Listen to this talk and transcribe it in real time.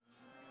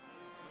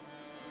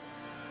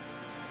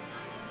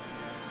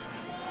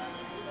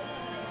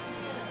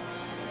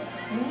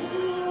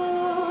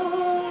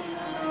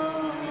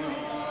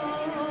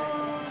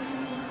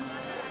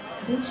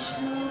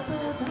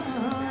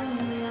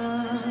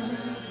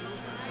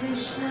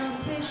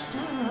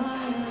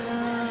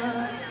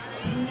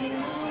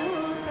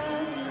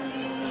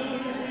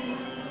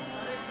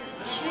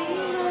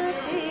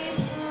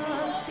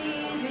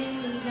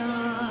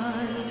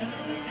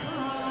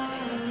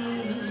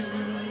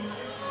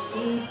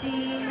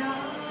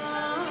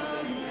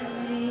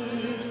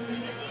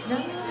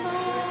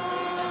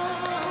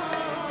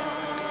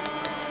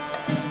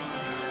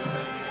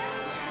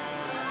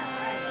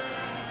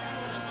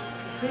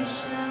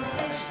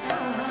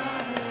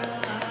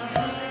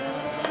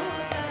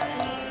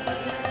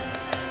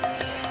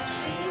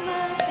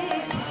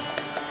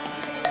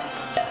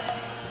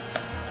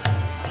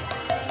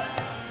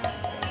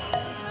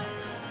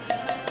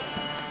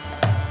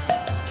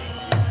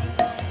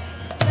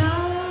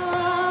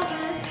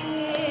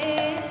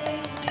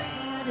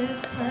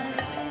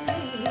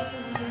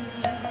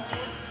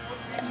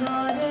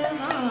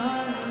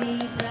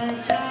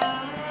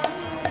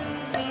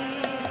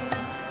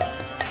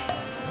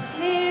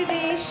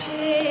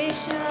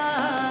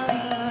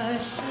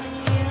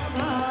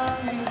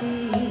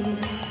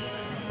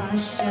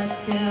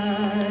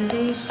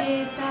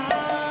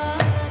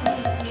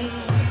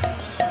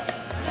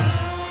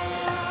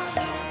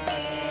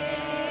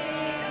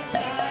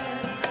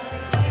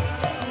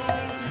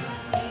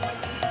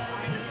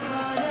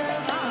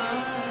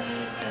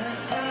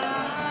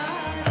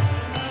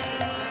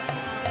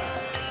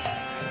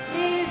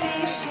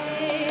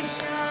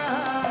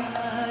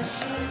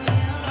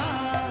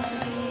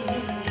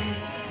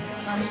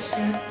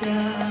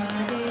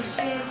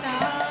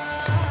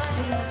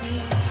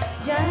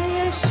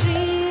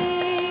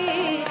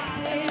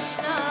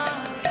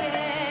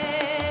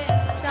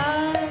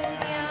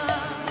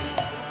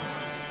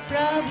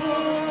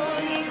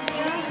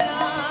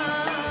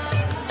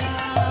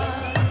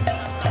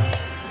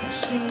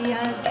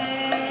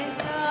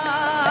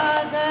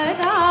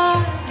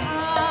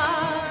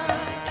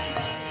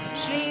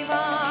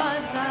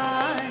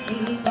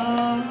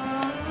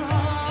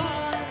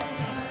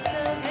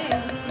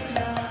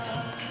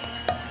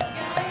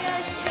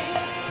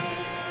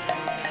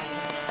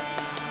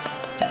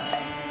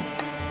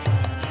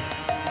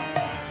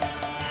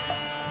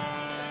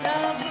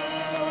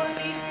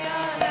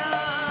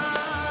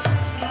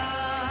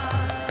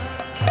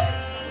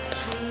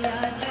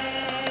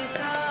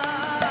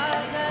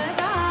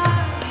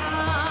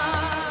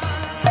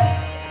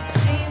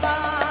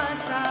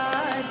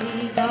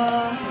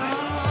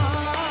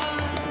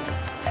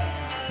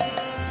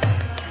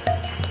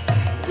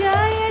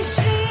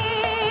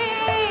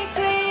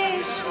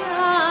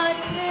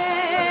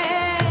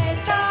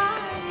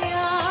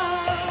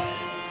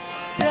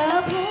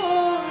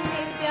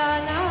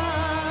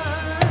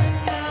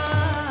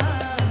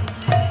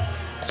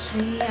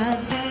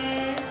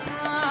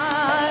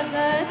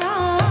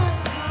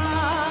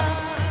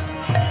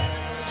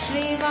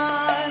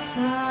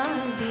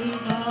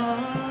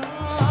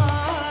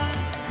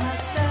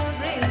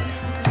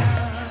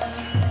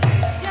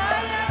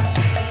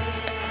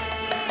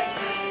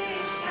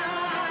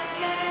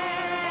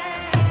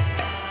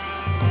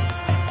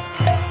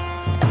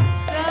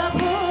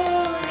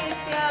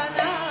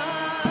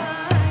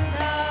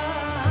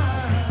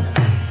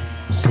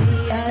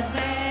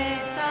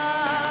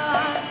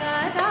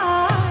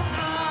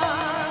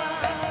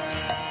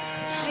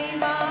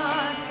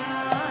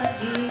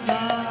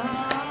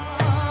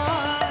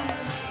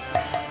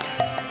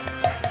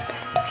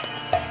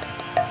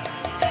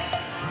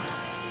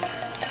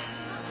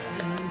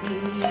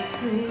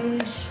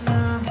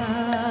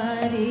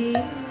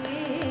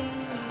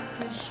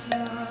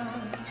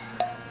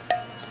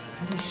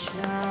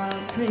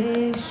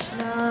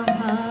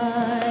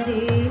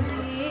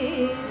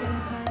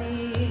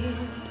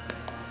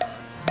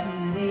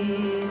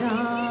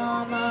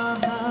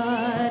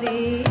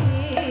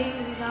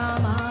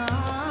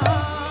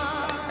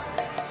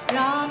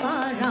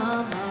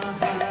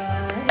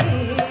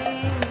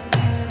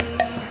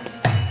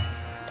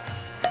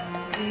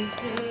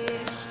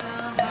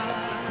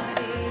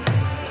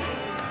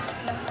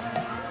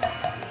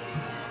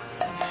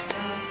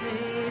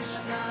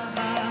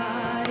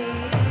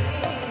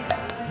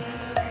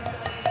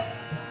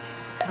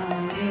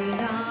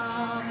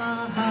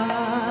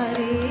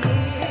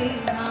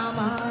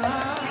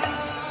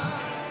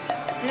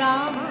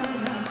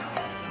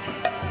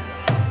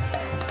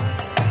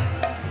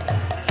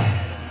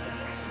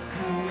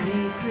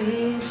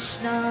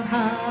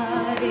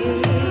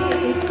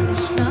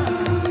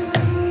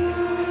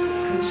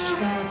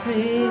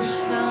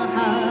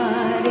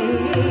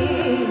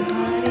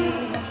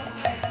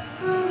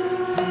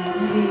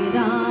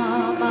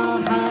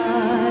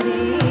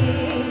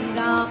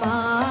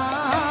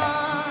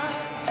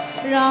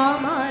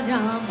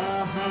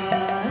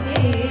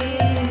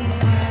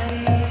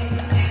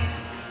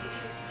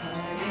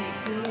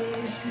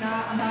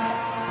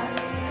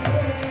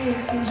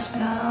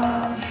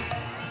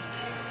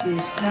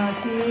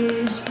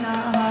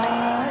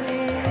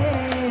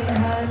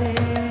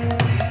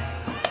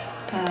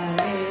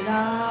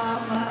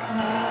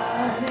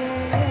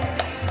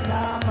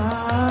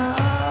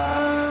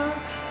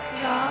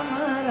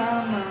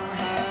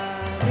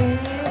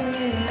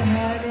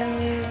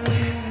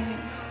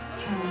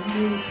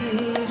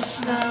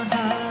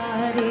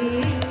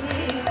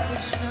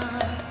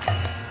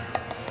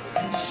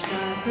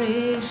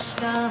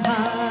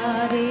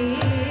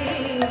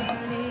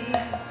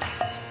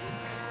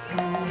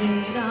Hare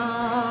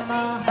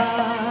Rama,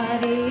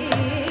 Hare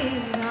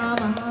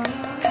Rama,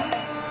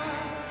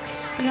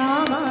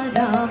 Rama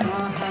Rama,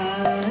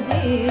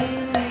 Hare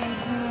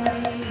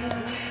Hare,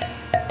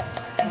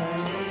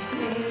 Hare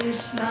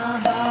Krishna,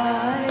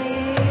 Hare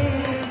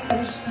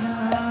Krishna,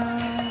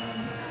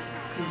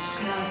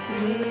 Krishna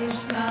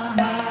Krishna,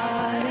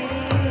 Hare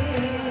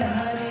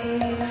Hare,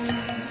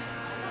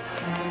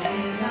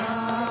 Hare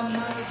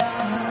Rama,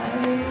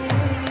 Hare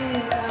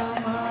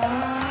Rama,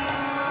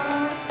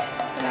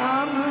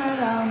 Rama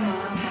Rama,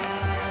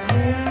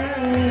 Hare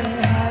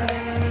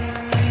Hare,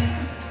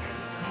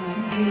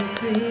 Hare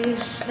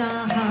Krishna,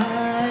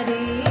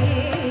 Hare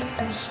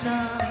Krishna,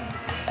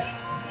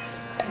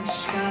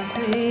 Krishna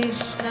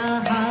Krishna,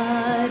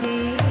 Hare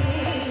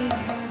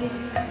Hare,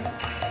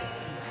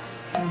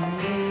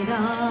 Hare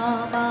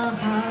Rama,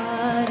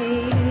 Hare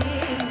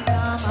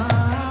Rama,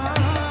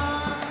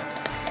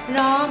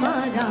 Rama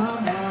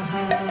Rama,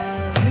 Hare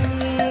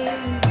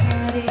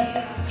Hare,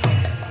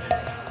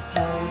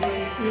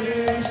 Hare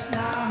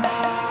Krishna,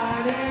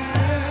 Hare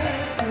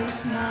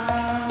Krishna,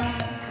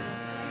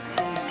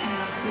 Krishna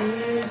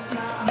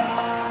Krishna,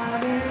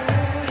 Hare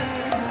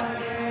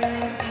Hare,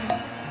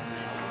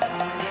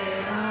 Hare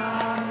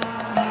Rama,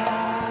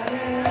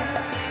 Hare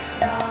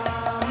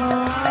Rama,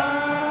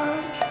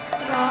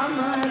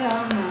 Rama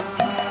Rama,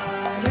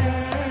 Hare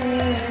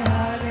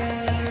Hare,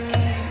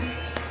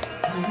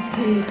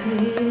 Hare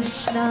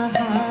Krishna,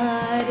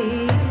 Hare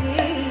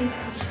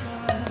Krishna,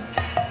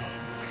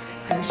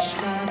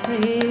 Krishna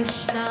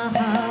Krishna,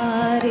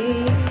 Hare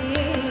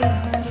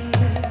Hare,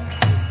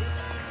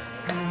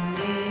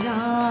 Hare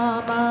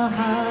Rama,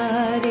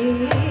 Hare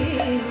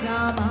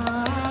Rama,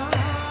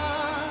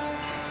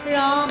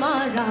 Rama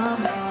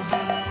Rama,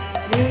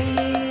 Hare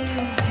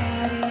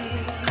Hare,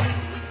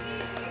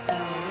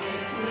 Hare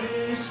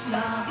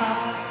Krishna,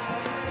 Hare Krishna, Krishna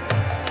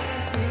Krishna,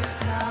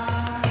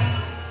 Hare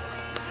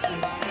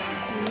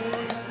Hare,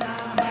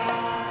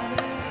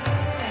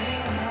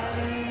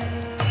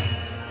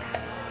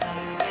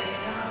 Hare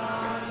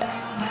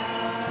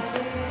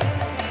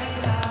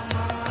Rama, Hare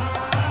Rama,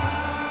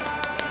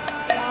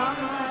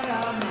 Rama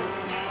Rama, Hare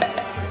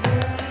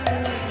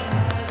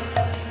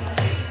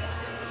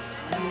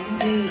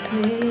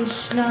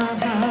Krishna,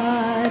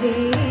 Hare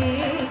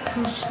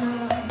Krishna,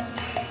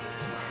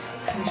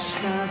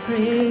 Krishna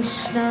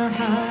Krishna,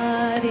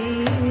 Hare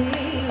Hare,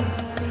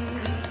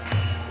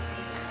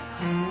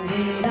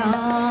 Hare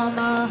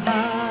Rama,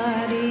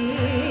 Hare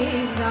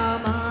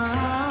Rama,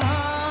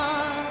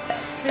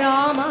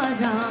 Rama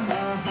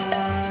Rama,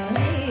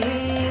 Hare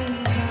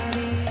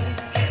Hare,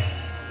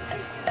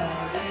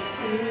 Hare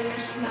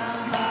Krishna,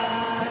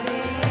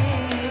 Hare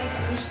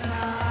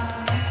Krishna,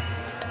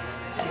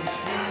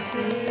 Krishna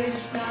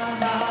Krishna,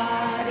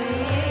 Hare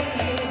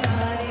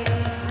Hare,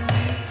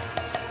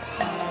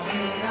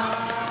 Hare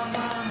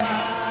Rama,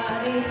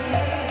 Hare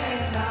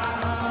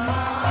Rama,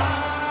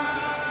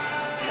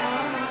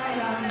 Rama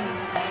Rama,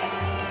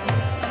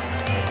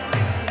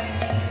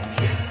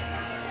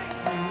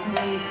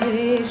 Hare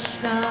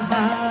Krishna,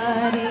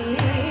 Hare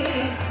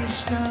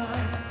Krishna,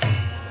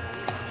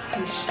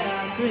 Krishna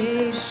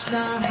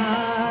Krishna,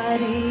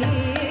 Hare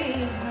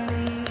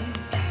Hare,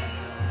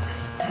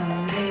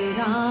 Hare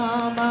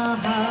Rama,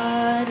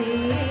 Hare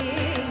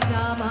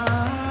Rama,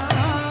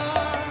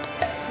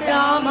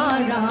 Rama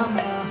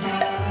Rama,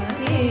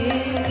 Hare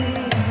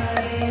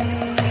Hare,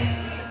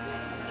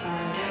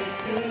 Hare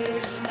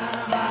Krishna,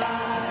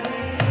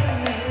 Hare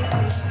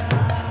Krishna,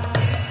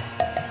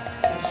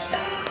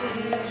 Krishna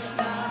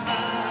Krishna,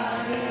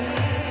 Hare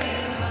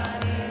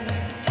Hare,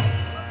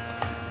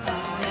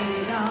 Hare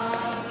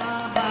Rama,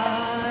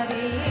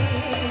 Hare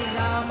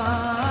Rama,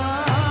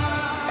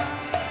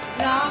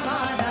 Rama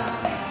Rama,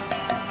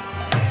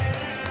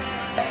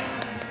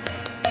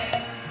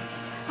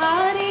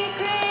 Hare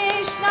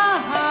Krishna,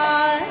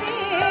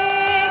 Hare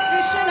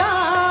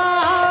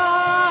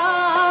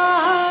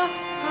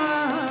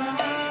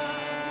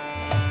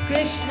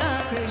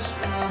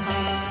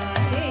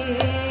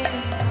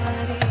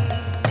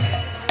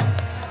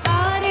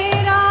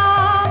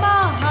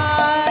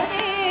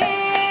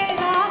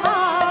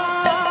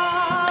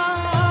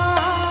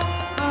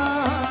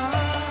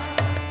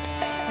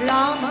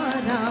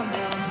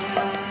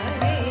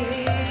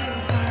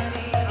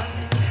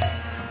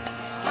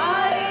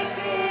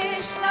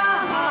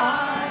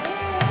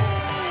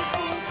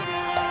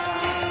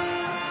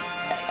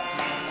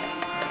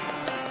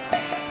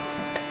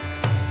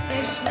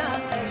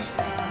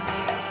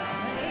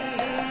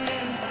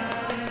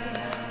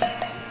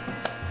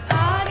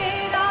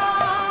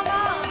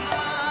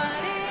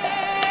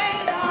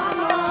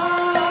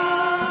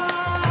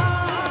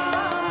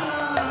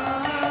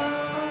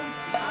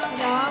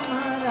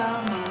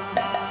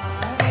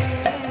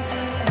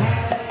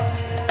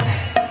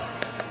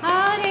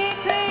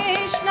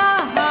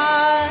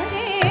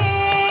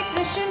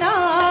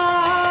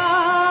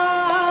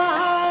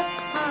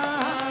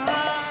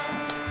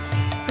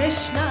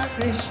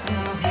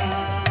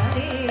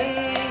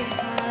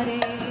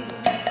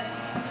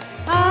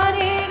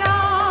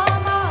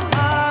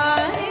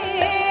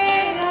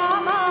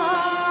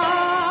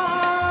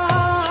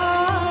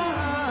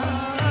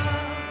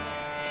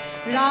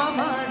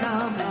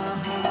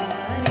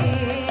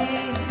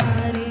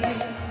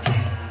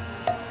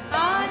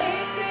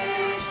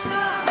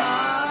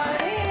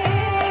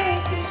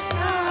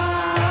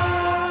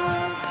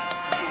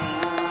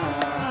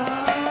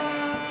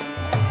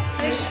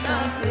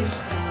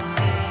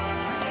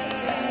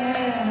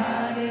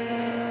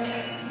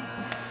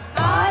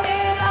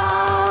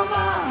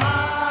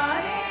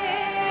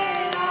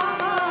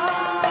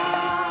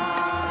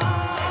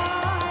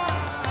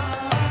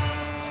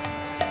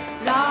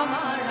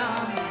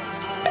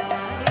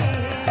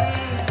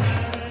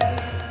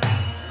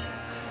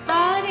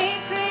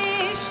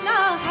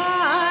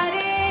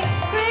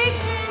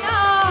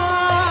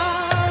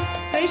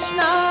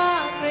Krishna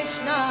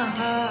Krishna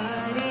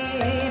Hare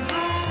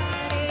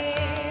Hare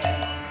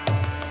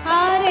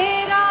Hare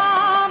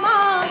Rama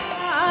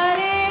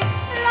Hare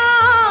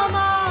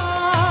Rama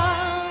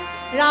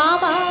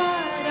Rama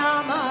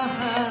Rama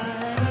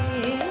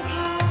Hare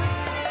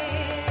Hare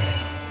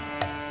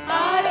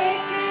Hare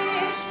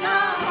Krishna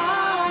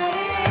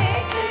Hare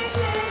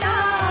Krishna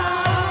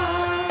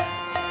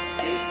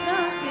Krishna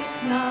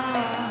Krishna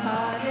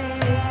Hare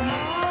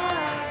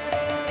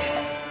Hare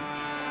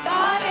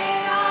Hare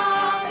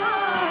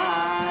Rama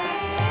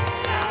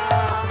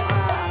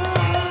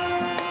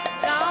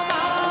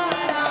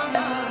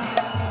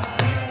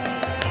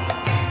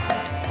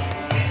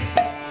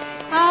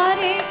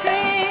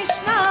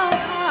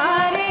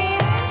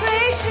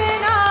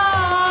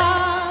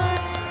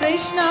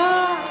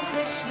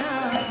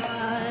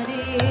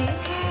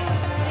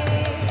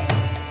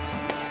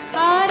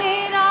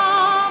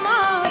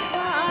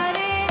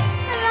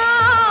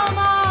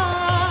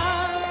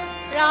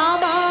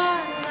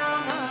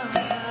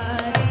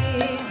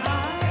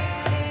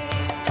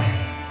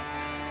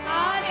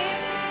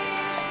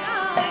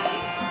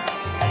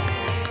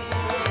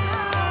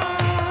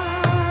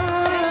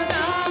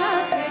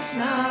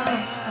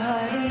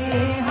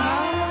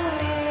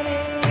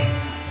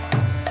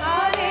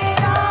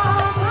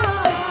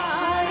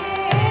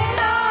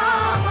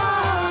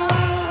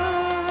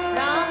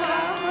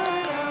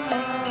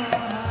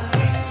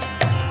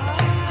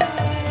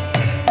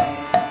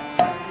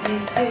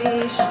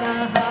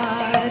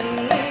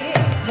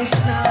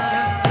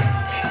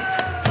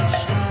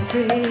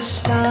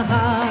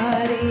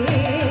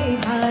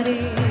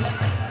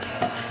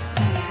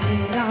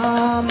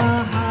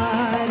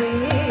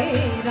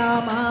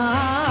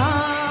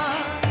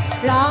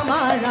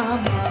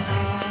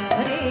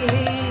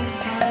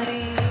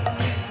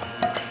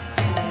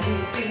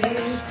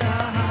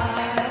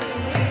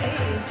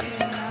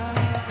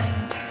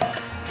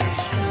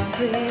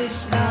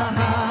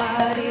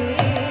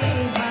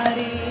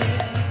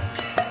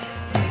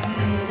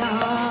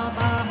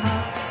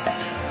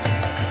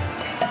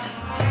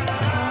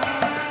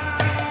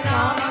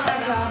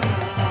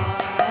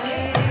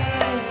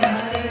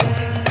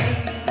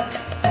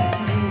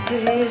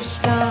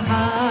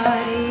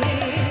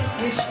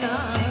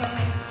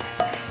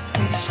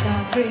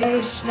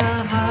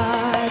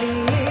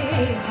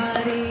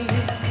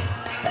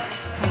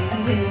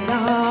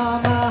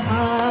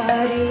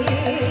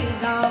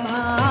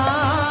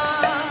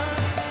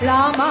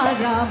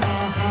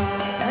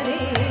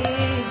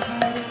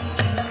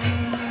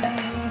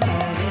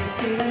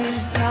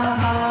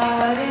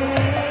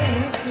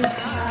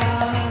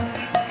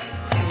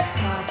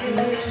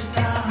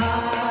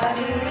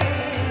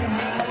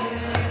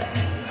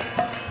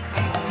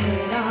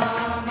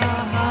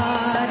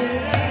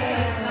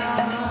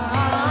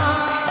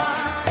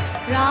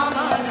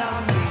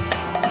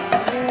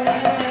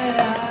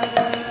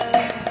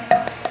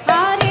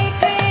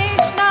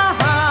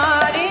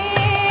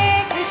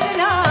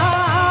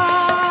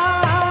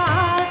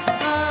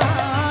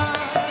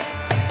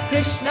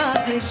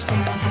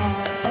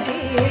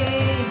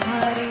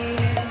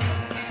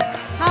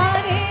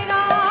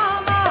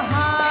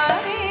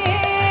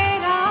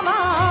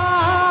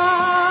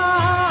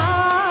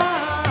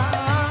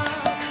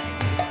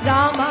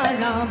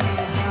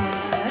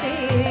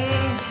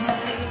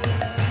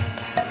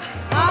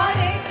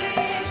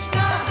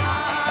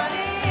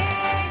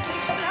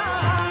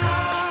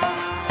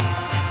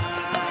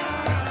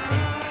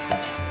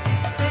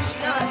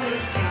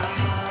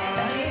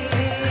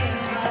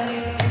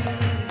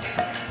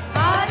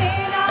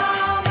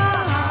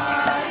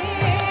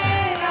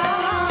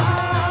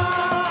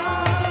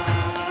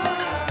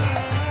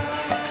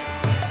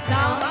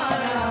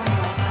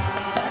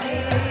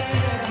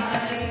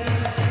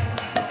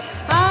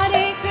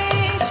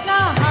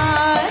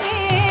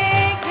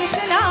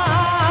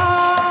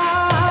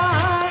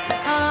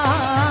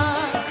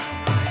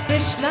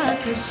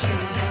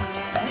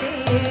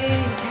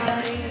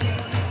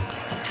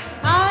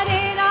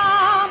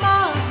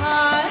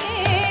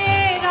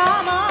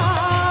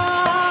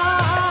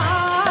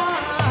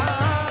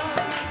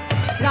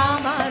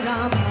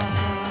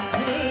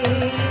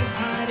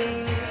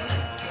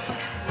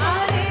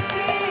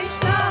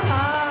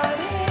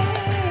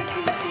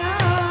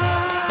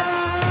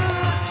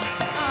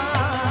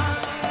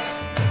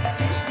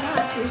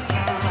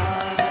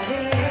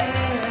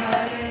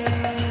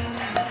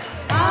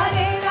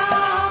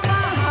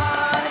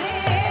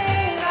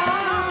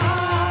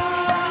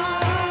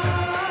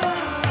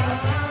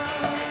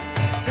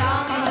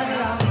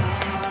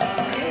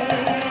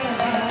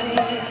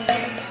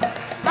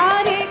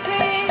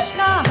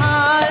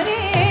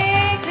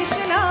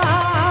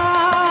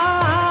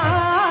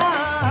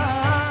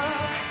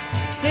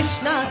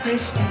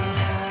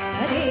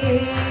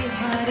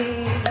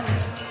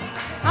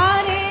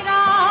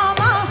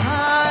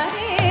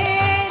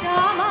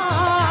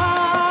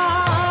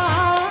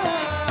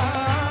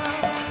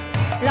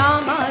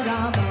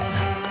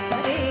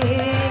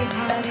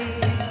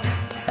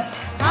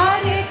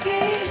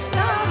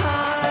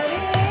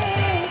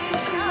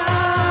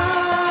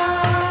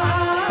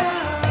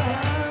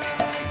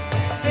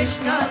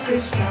Krishna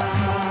Krishna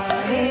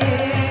Hare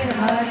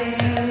Hare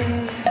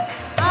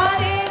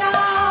Hare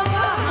Rama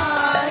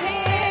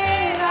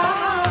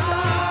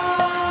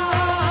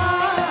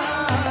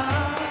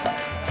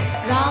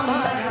Rama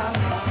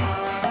Rama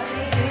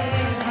Hare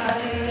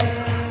Hare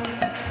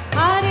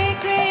Hare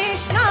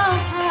Krishna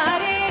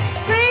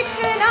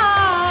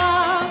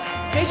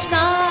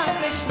Krishna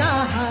Krishna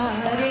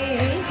Hare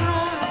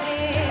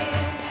Hare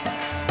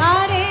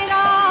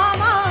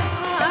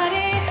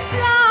Hare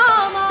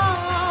Rama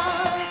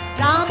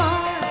Rama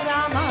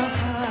Rama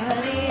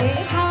Hare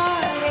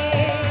Hare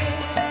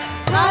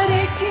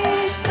Hare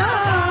Krishna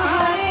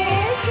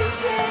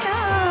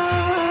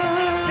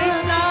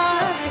Krishna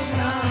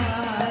Krishna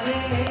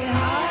Hare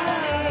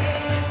Hare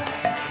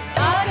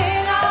Hare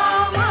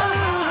Rama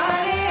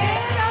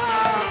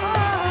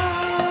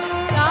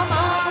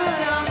Rama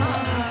Rama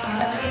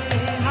Hare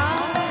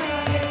Hare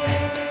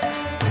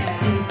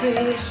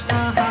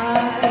Krishna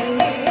Hare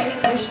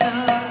Krishna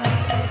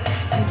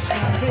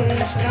Krishna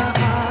Krishna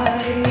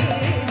Hare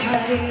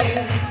Hare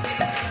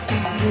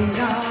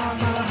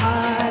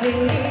Hare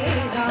Rama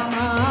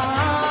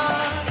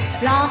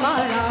Rama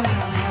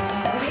Rama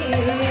Hare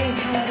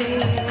Hare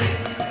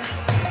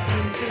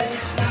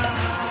Krishna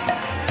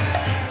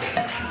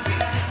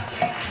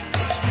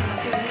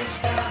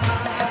Krishna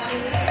Hare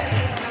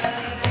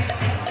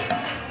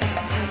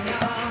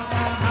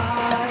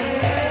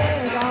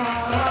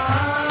Rama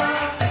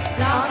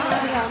Rama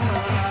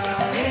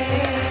Hare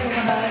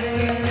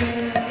Hare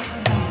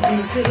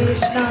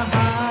Krishna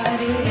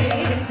Hare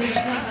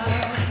Krishna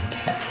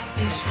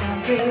Krishna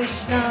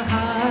Krishna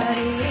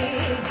Hare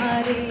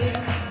Hare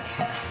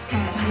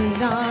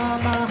Hare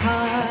Rama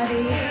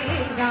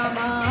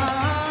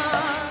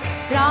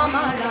Rama Rama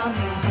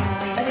Hare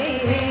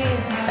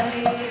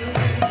Hare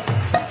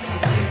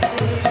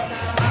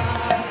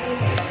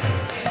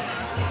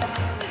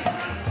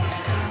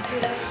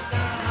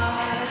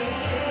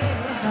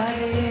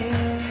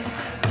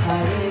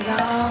Hare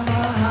Rama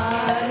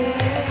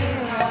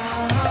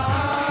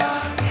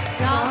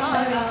Rama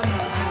Rama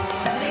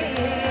Hare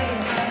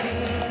Hare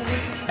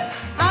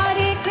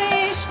Hare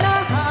Krishna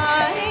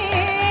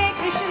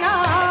Krishna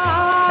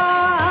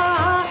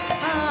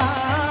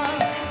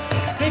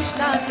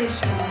Krishna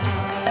Krishna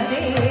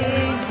Hare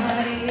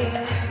Hare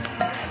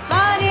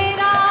Hare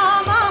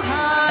Rama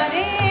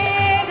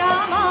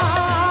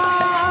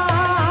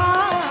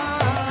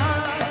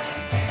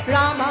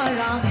Rama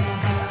Rama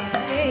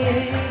Hare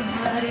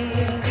Hare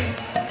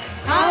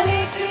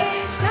Hare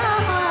Krishna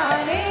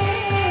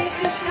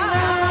Krishna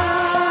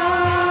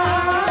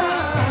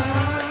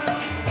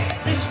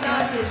Krishna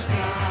Krishna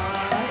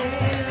Hare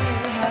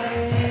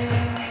Hare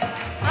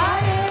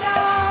Hare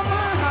Rama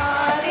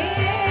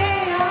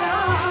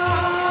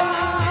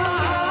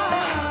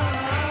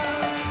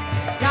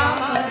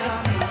Rama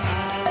Rama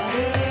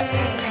Hare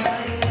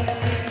Hare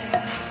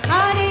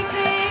Hare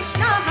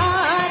Krishna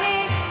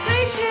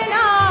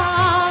Krishna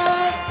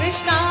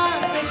Krishna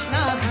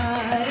Krishna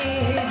Hare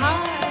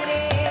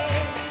Hare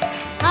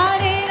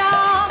Hare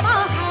Rama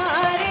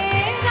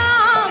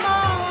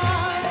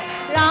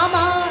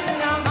Rama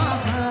Rama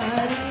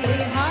Hare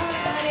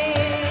Hare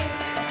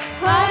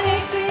Hare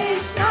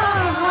Krishna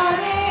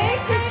Krishna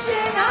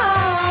Krishna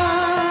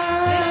Hare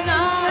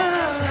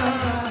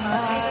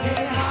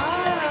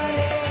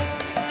Hare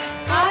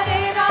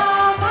Hare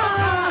Rama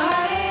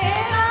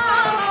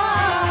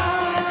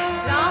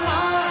Rama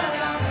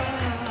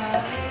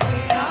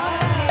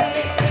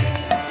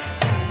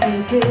Hare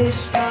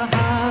Krishna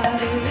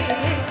Hare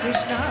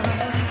Krishna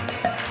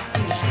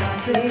Krishna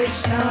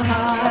Krishna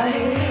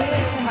Hare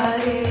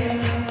Hare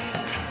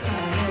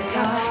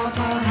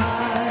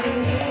Hare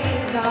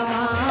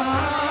Rama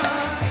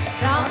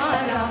Rama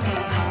Rama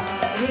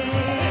Hare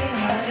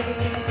Hare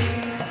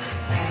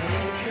Hare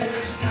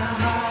Krishna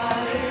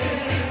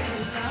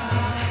Krishna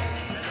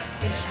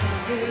Krishna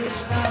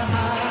Krishna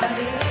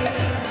Hare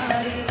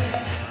Hare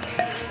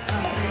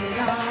Hare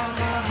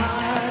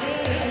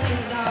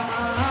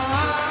Rama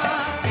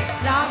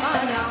Rama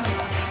Rama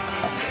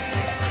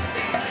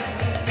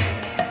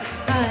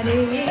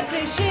Hare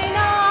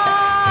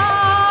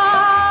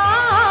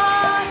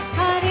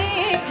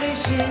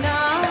Krishna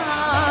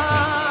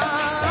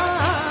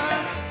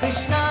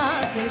Krishna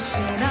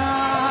Krishna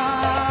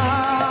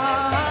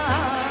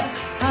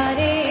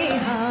Hare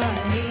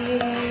Hare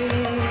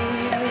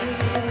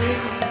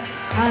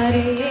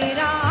Hare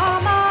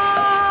Rama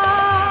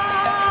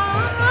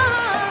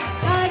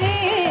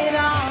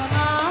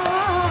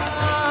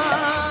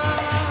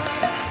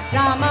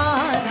Rama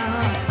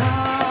Rama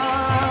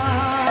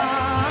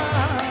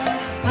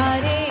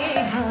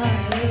Hare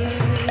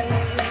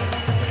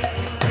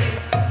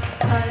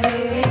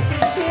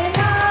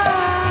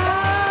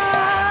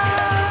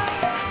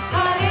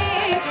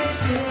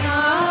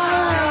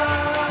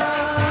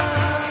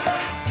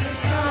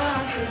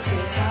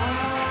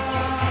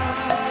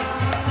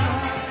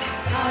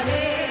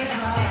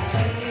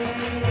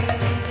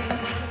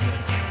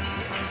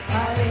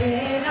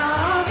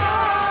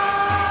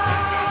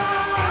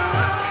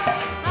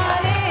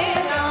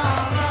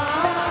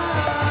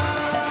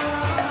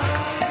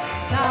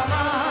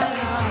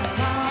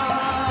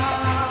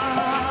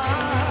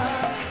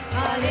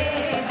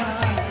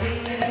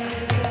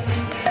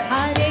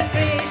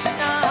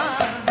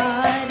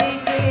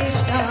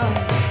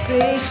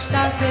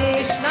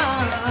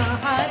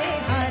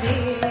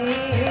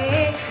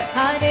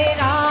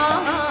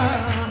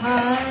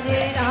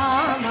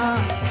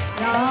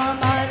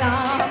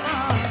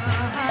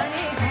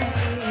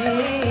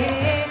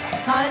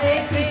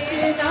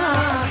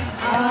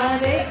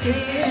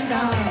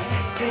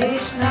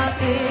Krishna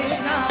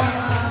Krishna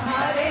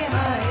Hare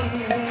Hare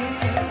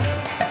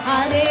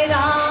Hare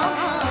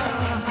Rama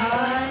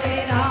Hare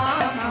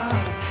Rama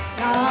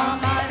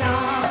Rama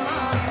Rama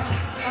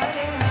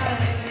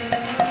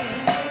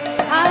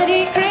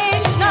Hare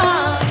Hare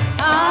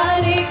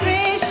Hare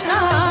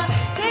Krishna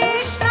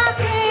Krishna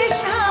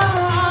Krishna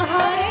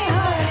Hare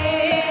Hare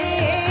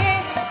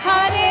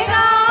Hare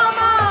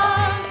Rama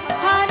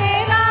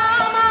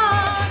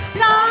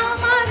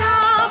Rama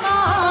Rama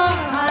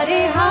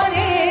Hare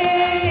Hare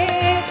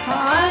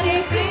Hare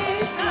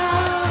Krishna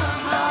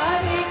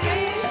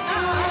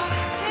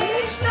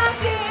Krishna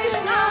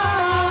Krishna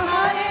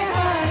Hare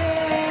Hare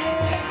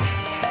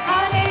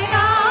Hare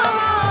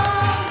Rama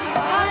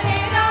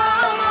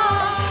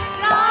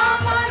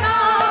Rama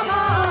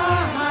Rama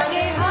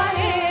Hare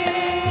Hare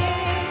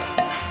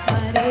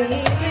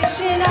Hare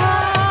Krishna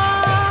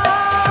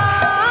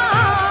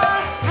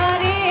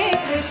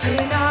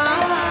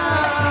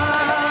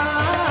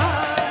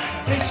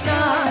Krishna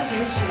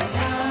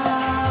Krishna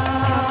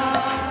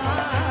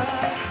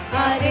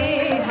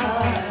Hare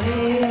Hare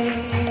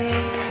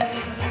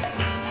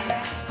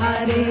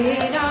Hare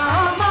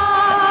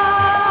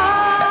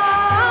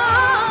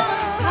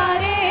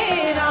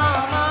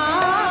Rama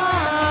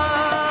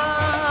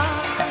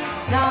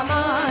Rama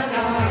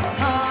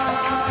Rama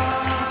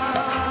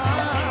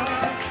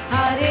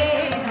Hare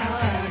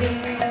Hare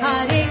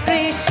Hare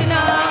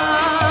Krishna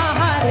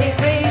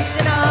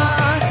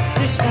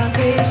Krishna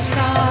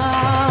Krishna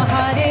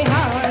Hare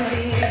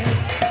Hare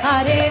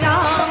Hare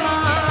Rama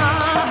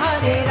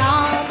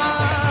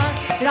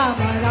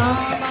Rama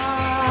Rama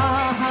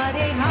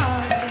Hare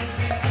Hare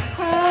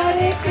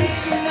Hare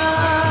Krishna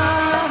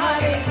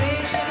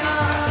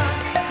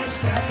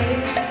Krishna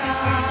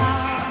Krishna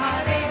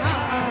Hare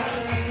Hare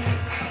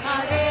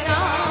Hare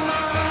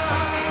Rama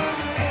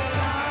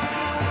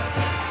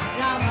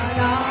Rama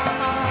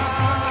Rama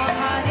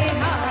Hare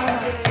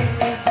Hare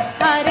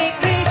Hare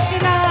Krishna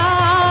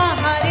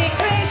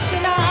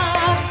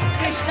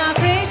Krishna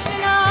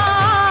Krishna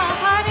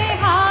Hare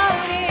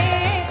Hare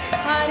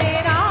Hare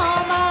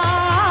Rama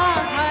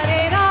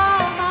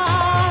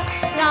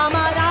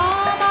Rama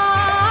Rama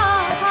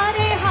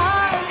Hare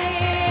Hare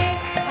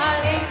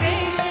Hare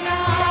Krishna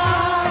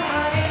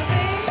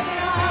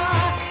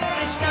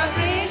Krishna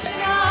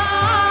Krishna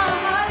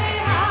Hare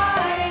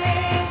Hare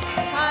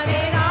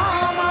Hare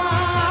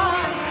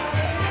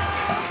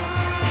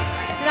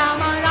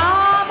Rama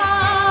Rama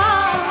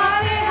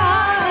Hare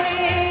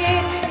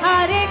Hare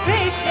Hare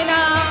Krishna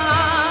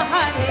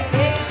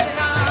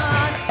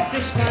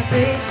Krishna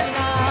Krishna